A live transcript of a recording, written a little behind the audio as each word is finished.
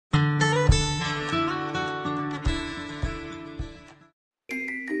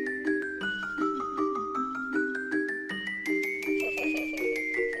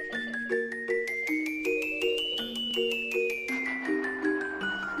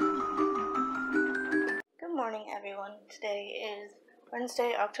everyone. Today is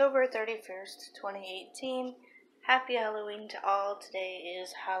Wednesday, October 31st, 2018. Happy Halloween to all. Today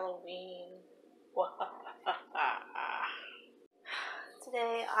is Halloween.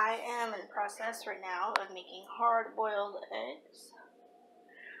 Today I am in the process right now of making hard-boiled eggs.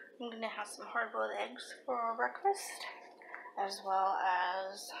 I'm going to have some hard-boiled eggs for breakfast, as well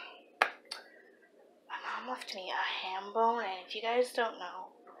as my mom left me a ham bone, and if you guys don't know,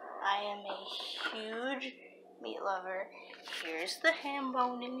 I am a huge meat lover. Here's the ham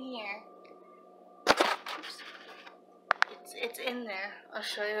bone in here. Oops. It's in there. I'll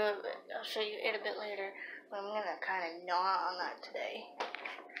show you it a bit later, but I'm gonna kind of gnaw on that today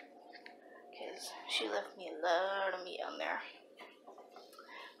because she left me a lot of meat on there.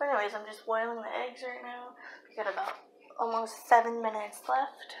 But anyways, I'm just boiling the eggs right now. We got about almost 7 minutes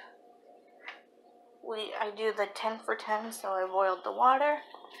left. I do the 10 for 10, so I boiled the water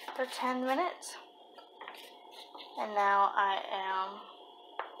for 10 minutes. And now I am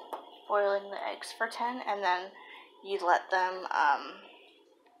boiling the eggs for 10, and then you let them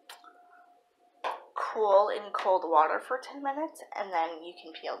cool in cold water for 10 minutes, and then you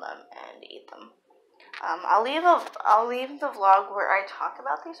can peel them and eat them. I'll leave the vlog where I talk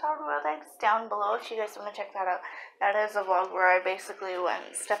about these hard-boiled eggs down below if you guys want to check that out. That is a vlog where I basically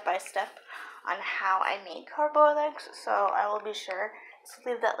went step by step on how I make hard-boiled eggs, so I will be sure to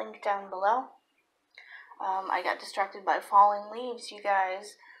leave that link down below. I got distracted by falling leaves, you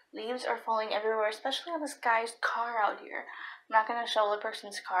guys. Leaves are falling everywhere, especially on this guy's car out here. I'm not going to show the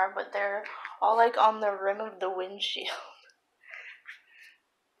person's car, but they're all like on the rim of the windshield.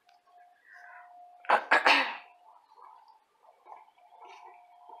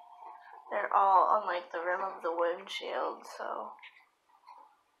 They're all on like the rim of the windshield, so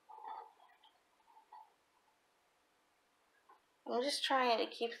I'm just trying to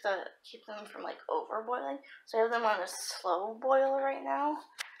keep them from like overboiling. So I have them on a slow boil right now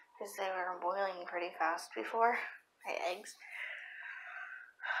because they were boiling pretty fast before, my eggs.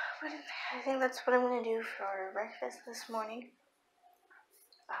 But I think that's what I'm gonna do for breakfast this morning.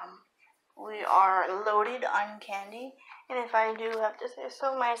 We are loaded on candy, and if I do have to say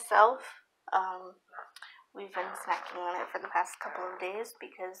so myself, we've been snacking on it for the past couple of days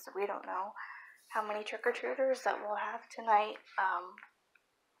because we don't know how many trick-or-treaters that we'll have tonight.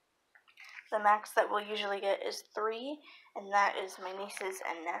 The max that we'll usually get is 3, and that is my nieces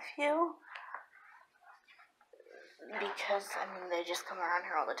and nephew. Because, I mean, they just come around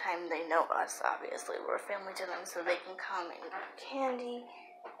here all the time. They know us, obviously. We're family to them, so they can come and get candy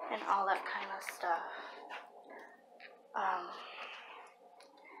and all that kind of stuff.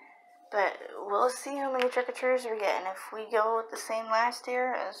 But we'll see how many trick-or-treaters we get, and if we go with the same last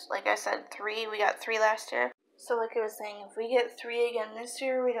year, as, like I said, 3, we got 3 last year. So like I was saying, if we get 3 again this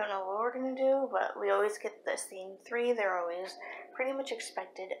year, we don't know what we're going to do, but we always get the same 3. They're always pretty much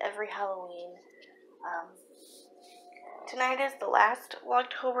expected every Halloween. Tonight is the last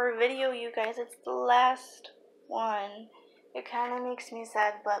Vlogtober video, you guys. It's the last one. It kind of makes me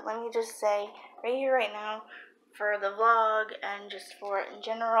sad, but let me just say, right here, right now, for the vlog and just for it in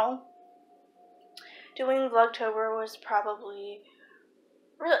general, doing Vlogtober was probably,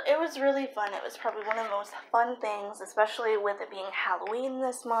 it was really fun. It was probably one of the most fun things, especially with it being Halloween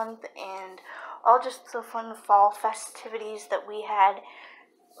this month and all just the fun fall festivities that we had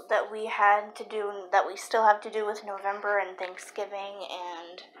to do, and that we still have to do with November and Thanksgiving,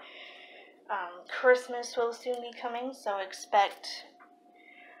 and Christmas will soon be coming, so expect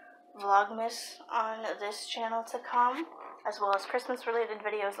Vlogmas on this channel to come, as well as Christmas related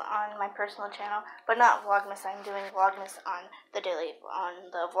videos on my personal channel, but not Vlogmas. I'm doing Vlogmas on the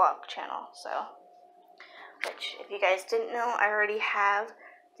vlog channel, so, which, if you guys didn't know, I already have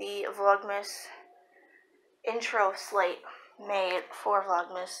the Vlogmas intro slate made for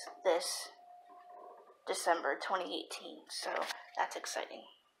Vlogmas this December 2018, so that's exciting.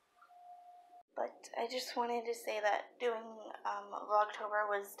 But I just wanted to say that doing Vlogtober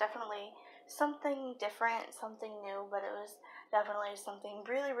was definitely something different, something new, but it was definitely something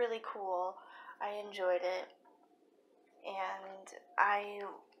really, really cool. I enjoyed it, and I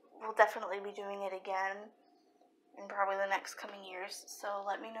will definitely be doing it again in probably the next coming years, so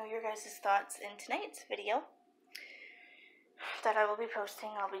let me know your guys' thoughts in tonight's video that I will be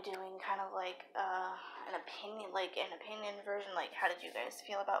posting. I'll be doing kind of like an opinion version, like how did you guys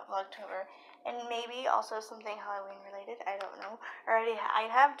feel about Vlogtober, and maybe also something Halloween related. I don't know. I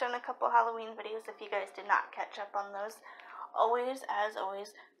have done a couple Halloween videos. If you guys did not catch up on those, as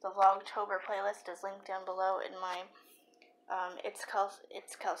always, the Vlogtober playlist is linked down below in my It's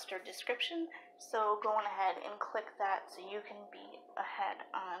Kelster description. So go on ahead and click that so you can be ahead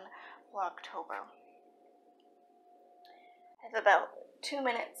on Vlogtober. I have about 2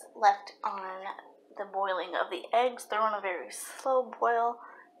 minutes left on the boiling of the eggs. They're on a very slow boil.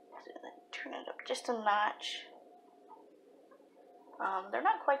 Turn it up just a notch. They're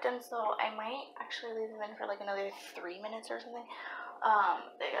not quite done, so I might actually leave them in for like another 3 minutes or something.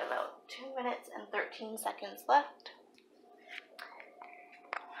 They got about 2 minutes and 13 seconds left.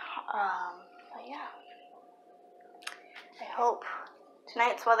 But yeah. I hope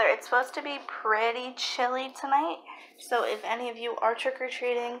tonight's weather, it's supposed to be pretty chilly tonight. So if any of you are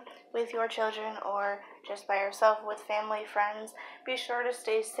trick-or-treating with your children or just by yourself with family, friends, be sure to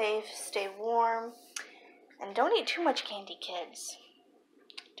stay safe, stay warm, and don't eat too much candy, kids.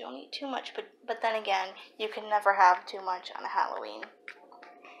 Don't eat too much, but then again, you can never have too much on Halloween.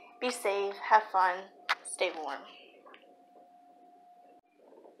 Be safe, have fun, stay warm.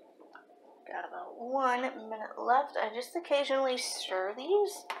 Got about 1 minute left. I just occasionally stir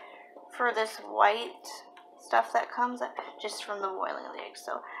these for this white stuff that comes up just from the boiling of the eggs.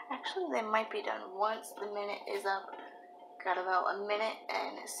 So actually they might be done once the minute is up. Got about 1 minute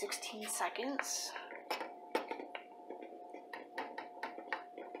and 16 seconds.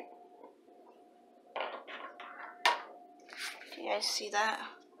 Do you guys see that?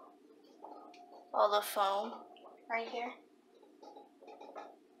 All the foam right here.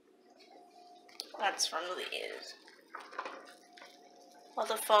 That's from these. All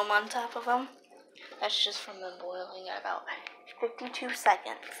the foam on top of them. That's just from them boiling at about 52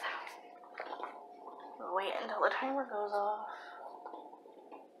 seconds. We'll wait until the timer goes off.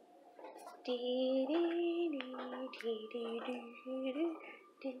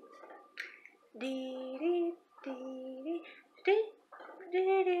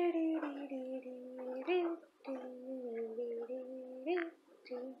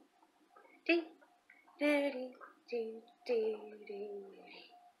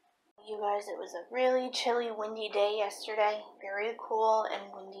 You guys, it was a really chilly, windy day yesterday. Very cool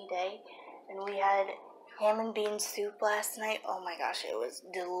and windy day. And we had ham and bean soup last night. Oh my gosh, it was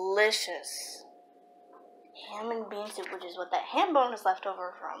delicious. Ham and bean soup, which is what that ham bone is left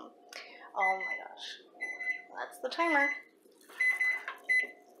over from. Oh my gosh. That's the timer.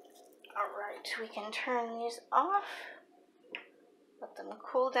 Alright, we can turn these off. Let them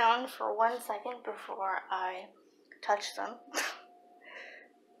cool down for 1 second before I touch them.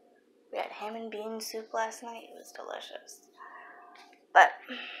 We had ham and bean soup last night. It was delicious. But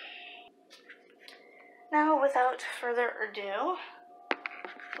now, without further ado,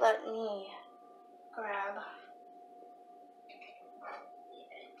 let me grab the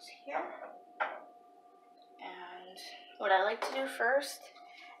eggs here. And what I like to do first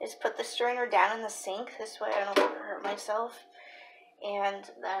is put the strainer down in the sink. This way I don't hurt myself. And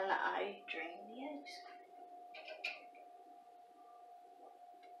then I drain the eggs.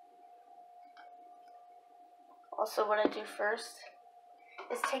 Also, what I do first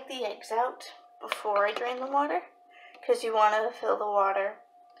is take the eggs out before I drain the water, because you want to fill the water,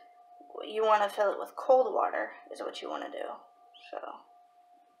 you want to fill it with cold water is what you want to do. So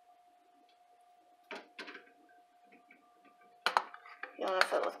you want to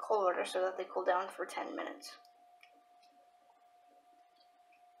fill it with cold water so that they cool down for 10 minutes.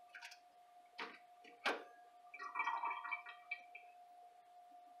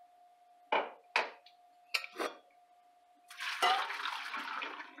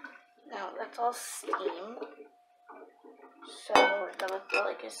 That's all steam. So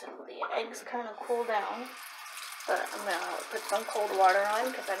like I said, the eggs kind of cool down. But I'm gonna put some cold water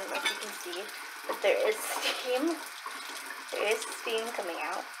on because I don't know if you can see, but there is steam. There is steam coming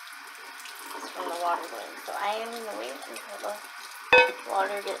out. It's from the water boiling. So I am gonna wait until the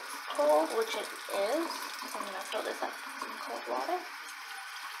water gets cold, which it is. So I'm gonna fill this up with some cold water.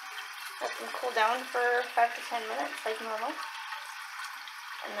 Let them cool down for 5 to 10 minutes like normal.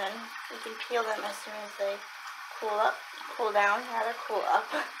 And then we can peel them as soon as they cool down.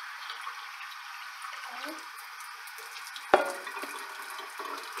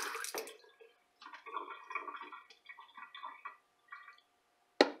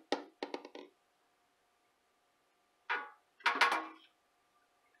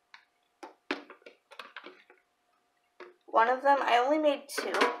 One of them, I only made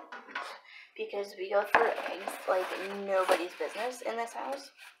 2. Because we go through eggs like nobody's business in this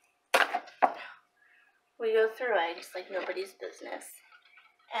house. We go through eggs like nobody's business.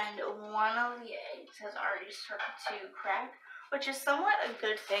 And one of the eggs has already started to crack, which is somewhat a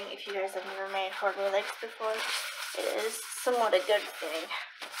good thing if you guys have never made hard-boiled eggs before. It is somewhat a good thing.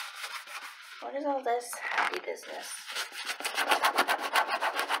 What is all this happy business?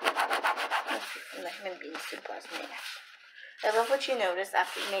 Must be from the ham and bean soup last night. I love what you notice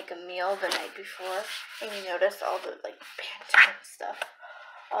after you make a meal the night before, and you notice all the like banter and stuff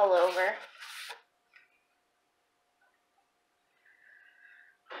all over.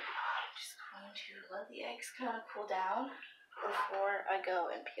 I'm just going to let the eggs kind of cool down before I go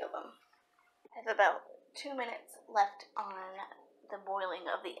and peel them. I have about 2 minutes left on the boiling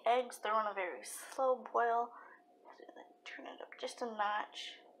of the eggs. They're on a very slow boil. Turn it up just a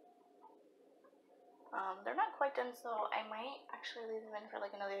notch. They're not quite done, so I might actually leave them in for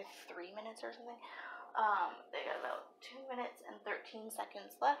like another 3 minutes or something. They got about 2 minutes and 13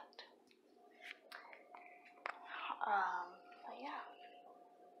 seconds left. But yeah.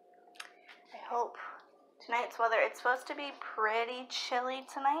 I hope tonight's weather, it's supposed to be pretty chilly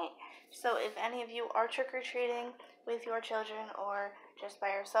tonight. So if any of you are trick-or-treating with your children or just by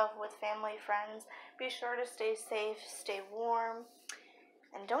yourself with family, friends, be sure to stay safe, stay warm,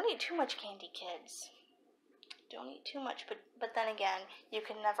 and don't eat too much candy, kids. Don't eat too much, but then again, you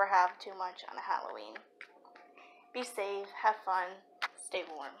can never have too much on a Halloween. Be safe, have fun, stay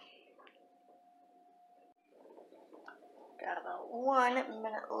warm. Got about 1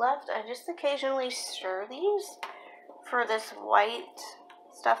 minute left. I just occasionally stir these for this white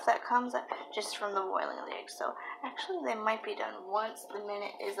stuff that comes up just from the boiling of the eggs. So actually they might be done once the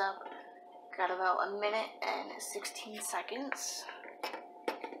minute is up. Got about 1 minute and 16 seconds.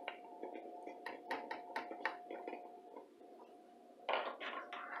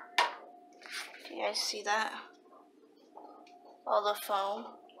 Do you guys see that? All the foam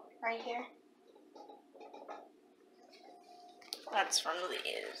right here. That's from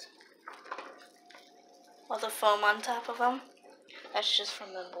these. All the foam on top of them. That's just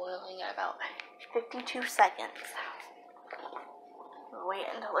from them boiling at about 52 seconds. Wait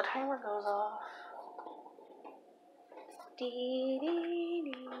until the timer goes off.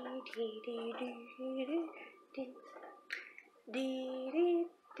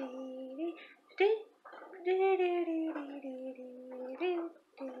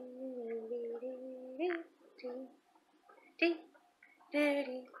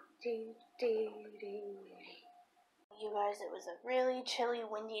 You guys, it was a really chilly,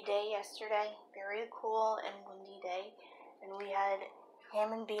 windy day yesterday. Very cool and windy day. And we had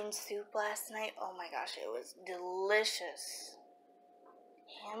ham and bean soup last night. Oh my gosh, it was delicious.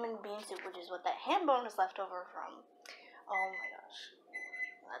 Ham and bean soup, which is what that ham bone is left over from. Oh my gosh.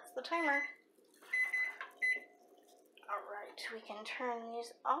 That's the timer. Alright, we can turn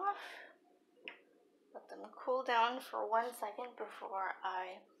these off. Let them cool down for 1 second before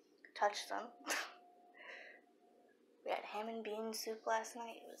I touch them. We had ham and bean soup last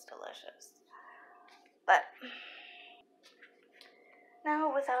night. It was delicious. But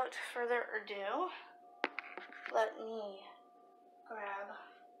now, without further ado, let me grab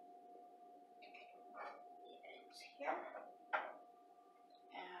the eggs here.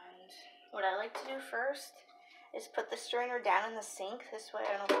 And what I like to do first is put the strainer down in the sink. This way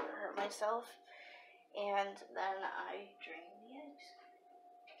I don't hurt myself. And then I drain the eggs.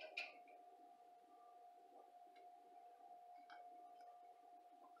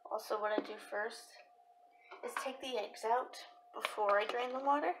 Also, what I do first is take the eggs out before I drain the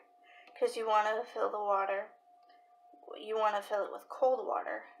water, because you want to fill the water, you want to fill it with cold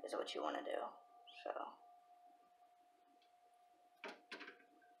water is what you want to do. So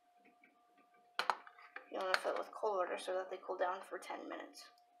you want to fill it with cold water so that they cool down for 10 minutes.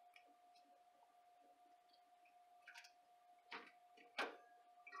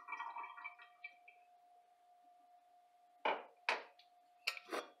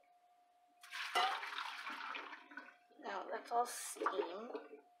 That's all steam.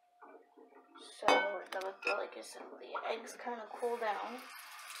 So like I said, the eggs kind of cool down.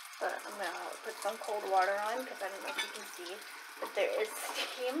 But I'm gonna put some cold water on because I don't know if you can see, but there is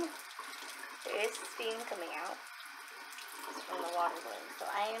steam. There is steam coming out. It's from the water boiling. So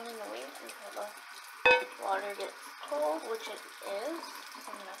I am gonna wait until the water gets cold, which it is. So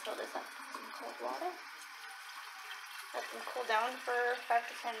I'm gonna fill this up with some cold water. Let them cool down for 5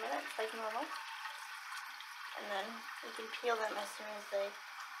 to 10 minutes like normal. And then you can peel them as soon as they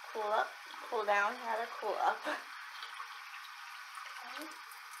cool down. Okay.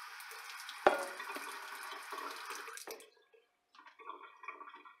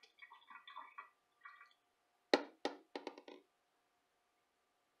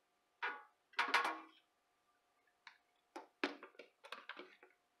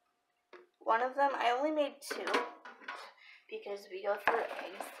 One of them, I only made 2. Because we go through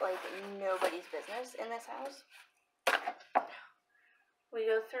eggs like nobody's business in this house. We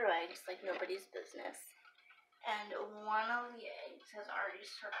go through eggs like nobody's business. And one of the eggs has already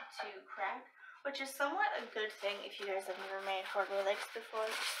started to crack. which is somewhat a good thing if you guys have never made hardware legs before.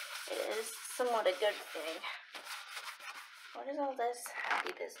 It is somewhat a good thing. What is all this happy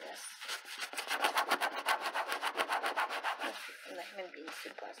business? Must be from the human bean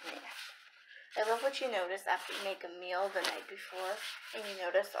soup last night. I love what you notice after you make a meal the night before, and you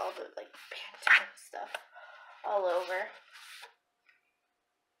notice all the like pantone stuff all over.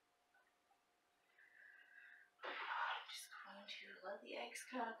 I'm just going to let the eggs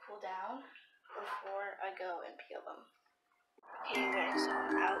kind of cool down before I go and peel them. Okay, you guys, so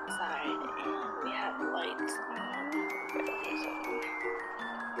I'm outside and we have lights on.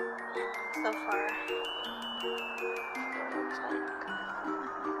 So far, it looks like.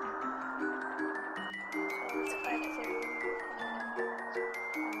 So it's 5:30.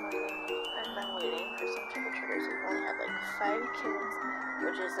 I've been waiting for some trick-or-treaters. We've only had like 5 kids,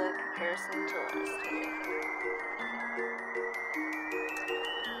 which is a comparison to last year.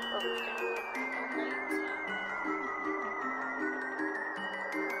 Oh, we've got the lights.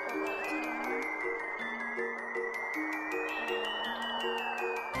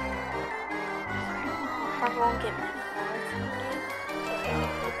 I won't get my phone.